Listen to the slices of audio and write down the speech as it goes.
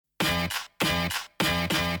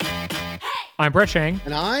I'm Brett Chang.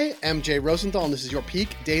 And I am Jay Rosenthal, and this is your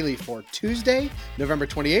Peak Daily for Tuesday, November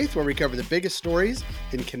 28th, where we cover the biggest stories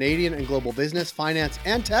in Canadian and global business, finance,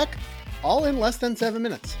 and tech, all in less than 7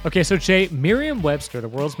 minutes. Okay, so Jay, Merriam-Webster, the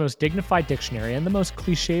world's most dignified dictionary and the most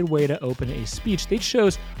cliched way to open a speech, they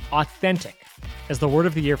chose authentic as the word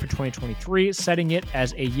of the year for 2023, setting it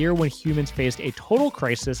as a year when humans faced a total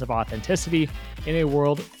crisis of authenticity in a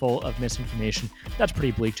world full of misinformation. That's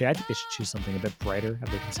pretty bleak, Jay. I think they should choose something a bit brighter.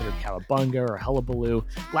 Have they considered cowabunga or hullabaloo?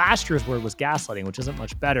 Last year's word was gaslighting, which isn't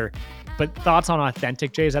much better. But thoughts on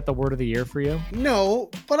authentic, Jay? Is that the word of the year for you?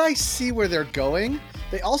 No, but I see where they're going.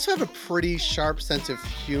 They also have a pretty sharp sense of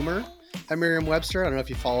humor at Merriam-Webster. I don't know if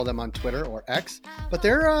you follow them on Twitter or X, but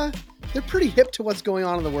they're pretty hip to what's going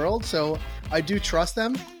on in the world. So I do trust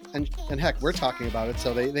them. And heck, we're talking about it.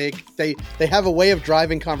 So they have a way of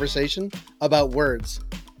driving conversation about words.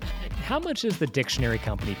 How much is the dictionary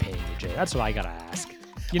company paying you, Jay? That's what I gotta ask.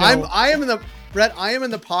 I am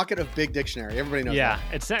in the pocket of Big Dictionary. Everybody knows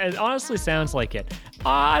that. Yeah, it honestly sounds like it.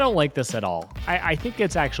 I don't like this at all. I think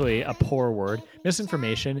it's actually a poor word.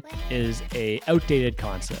 Misinformation is a outdated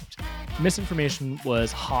concept. Misinformation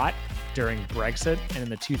was hot during Brexit and in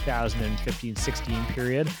the 2015-16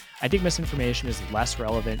 period. I think misinformation is less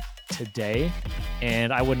relevant today,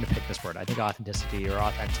 and I wouldn't have picked this word. I think authenticity or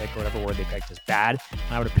authentic or whatever word they picked is bad, and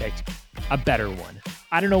I would have picked a better one.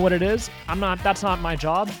 I don't know what it is. That's not my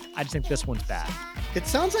job. I just think this one's bad. It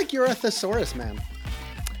sounds like you're a thesaurus man.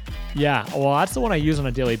 Yeah, well, that's the one I use on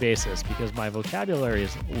a daily basis because my vocabulary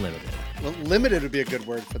is limited. Well, limited would be a good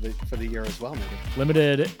word for the year as well, maybe.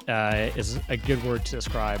 Limited is a good word to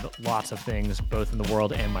describe lots of things, both in the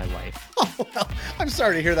world and my life. Oh, well, I'm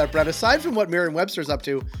sorry to hear that, Brett. Aside from what Merriam-Webster's up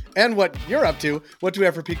to and what you're up to, what do we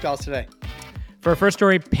have for Peak Pals today? For our first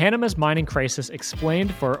story, Panama's mining crisis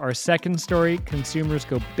explained. For our second story, consumers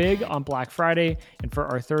go big on Black Friday. And for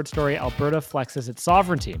our third story, Alberta flexes its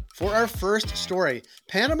sovereignty. For our first story,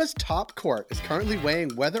 Panama's top court is currently weighing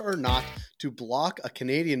whether or not to block a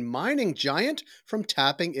Canadian mining giant from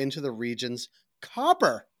tapping into the region's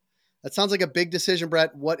copper. That sounds like a big decision,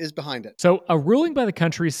 Brett. What is behind it? So a ruling by the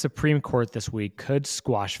country's Supreme Court this week could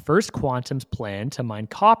squash First Quantum's plan to mine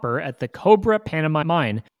copper at the Cobra Panama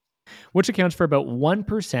mine, which accounts for about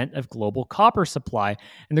 1% of global copper supply.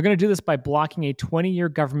 And they're going to do this by blocking a 20-year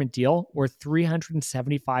government deal worth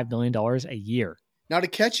 $375 million a year. Now, to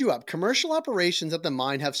catch you up, commercial operations at the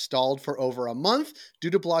mine have stalled for over a month due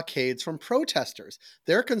to blockades from protesters.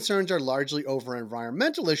 Their concerns are largely over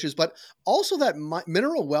environmental issues, but also that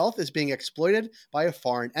mineral wealth is being exploited by a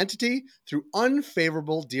foreign entity through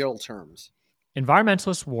unfavorable deal terms.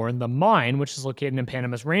 Environmentalists warn the mine, which is located in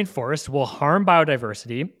Panama's rainforest, will harm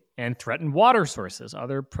biodiversity and threaten water sources.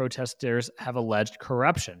 Other protesters have alleged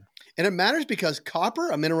corruption. And it matters because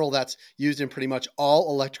copper, a mineral that's used in pretty much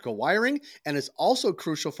all electrical wiring and is also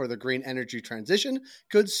crucial for the green energy transition,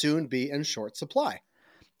 could soon be in short supply.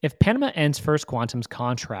 If Panama ends First Quantum's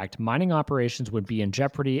contract, mining operations would be in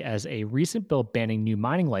jeopardy as a recent bill banning new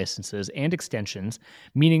mining licenses and extensions,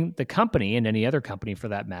 meaning the company, and any other company for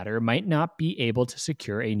that matter, might not be able to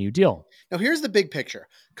secure a new deal. Now here's the big picture.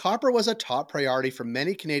 Copper was a top priority for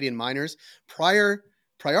many Canadian miners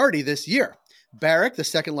priority this year. Barrick, the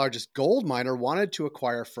second largest gold miner, wanted to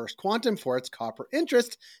acquire First Quantum for its copper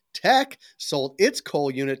interest. Teck sold its coal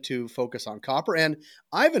unit to focus on copper, and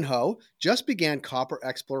Ivanhoe just began copper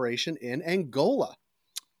exploration in Angola.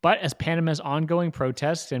 But as Panama's ongoing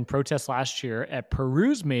protests and protests last year at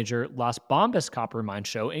Peru's major Las Bambas copper mine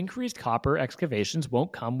show, increased copper excavations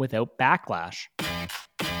won't come without backlash.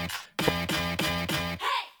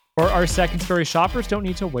 For our second story, shoppers don't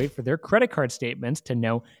need to wait for their credit card statements to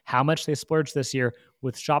know how much they splurged this year,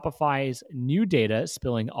 with Shopify's new data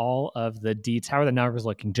spilling all of the deets. How are the numbers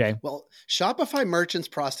looking, Jay? Well, Shopify merchants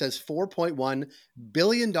processed $4.1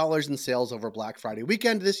 billion in sales over Black Friday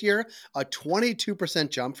weekend this year, a 22%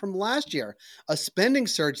 jump from last year, a spending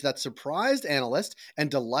surge that surprised analysts and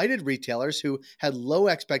delighted retailers who had low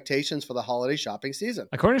expectations for the holiday shopping season.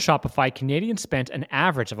 According to Shopify, Canadians spent an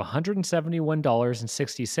average of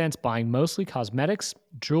 $171.60 buying mostly cosmetics,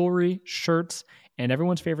 jewelry, shirts, and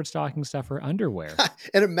everyone's favorite stocking stuffer, underwear.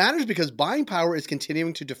 And it matters because buying power is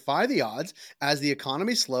continuing to defy the odds as the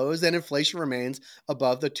economy slows and inflation remains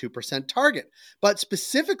above the 2% target. But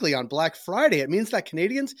specifically on Black Friday, it means that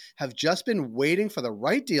Canadians have just been waiting for the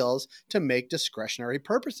right deals to make discretionary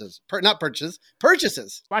purchases.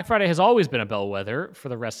 Black Friday has always been a bellwether for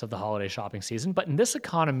the rest of the holiday shopping season, but in this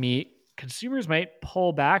economy, consumers might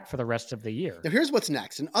pull back for the rest of the year. Now, here's what's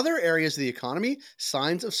next. In other areas of the economy,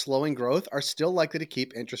 signs of slowing growth are still likely to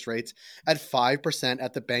keep interest rates at 5%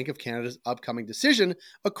 at the Bank of Canada's upcoming decision,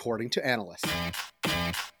 according to analysts.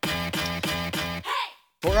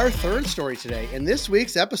 For our third story today, in this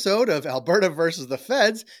week's episode of Alberta versus the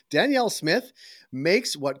Feds, Danielle Smith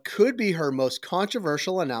makes what could be her most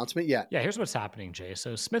controversial announcement yet. Yeah, here's what's happening, Jay.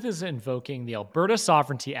 So Smith is invoking the Alberta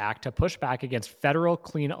Sovereignty Act to push back against federal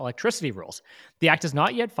clean electricity rules. The act is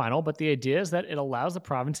not yet final, but the idea is that it allows the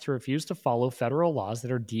province to refuse to follow federal laws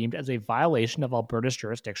that are deemed as a violation of Alberta's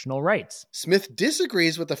jurisdictional rights. Smith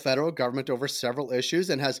disagrees with the federal government over several issues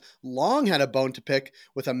and has long had a bone to pick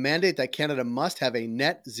with a mandate that Canada must have a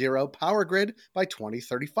net zero power grid by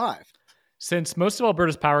 2035. Since most of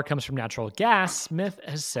Alberta's power comes from natural gas, Smith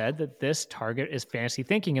has said that this target is fantasy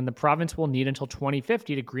thinking and the province will need until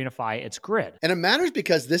 2050 to greenify its grid. And it matters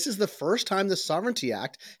because this is the first time the Sovereignty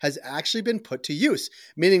Act has actually been put to use,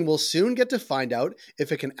 meaning we'll soon get to find out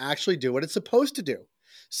if it can actually do what it's supposed to do.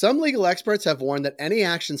 Some legal experts have warned that any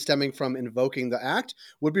action stemming from invoking the act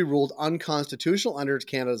would be ruled unconstitutional under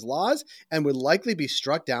Canada's laws and would likely be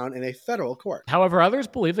struck down in a federal court. However, others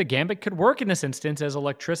believe the gambit could work in this instance as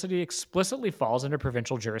electricity explicitly falls under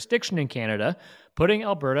provincial jurisdiction in Canada, putting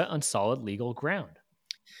Alberta on solid legal ground.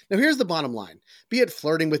 Now, here's the bottom line. Be it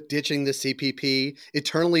flirting with ditching the CPP,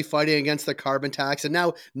 eternally fighting against the carbon tax, and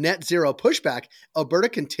now net zero pushback, Alberta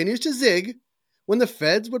continues to zig when the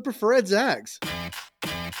feds would prefer it zags.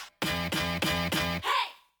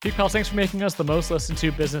 Peak Pals, thanks for making us the most listened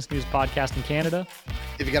to business news podcast in Canada.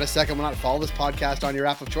 If you got a second, why not follow this podcast on your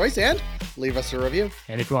app of choice and leave us a review.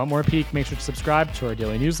 And if you want more Peak, make sure to subscribe to our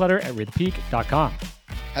daily newsletter at readthepeak.com.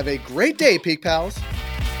 Have a great day, Peak Pals.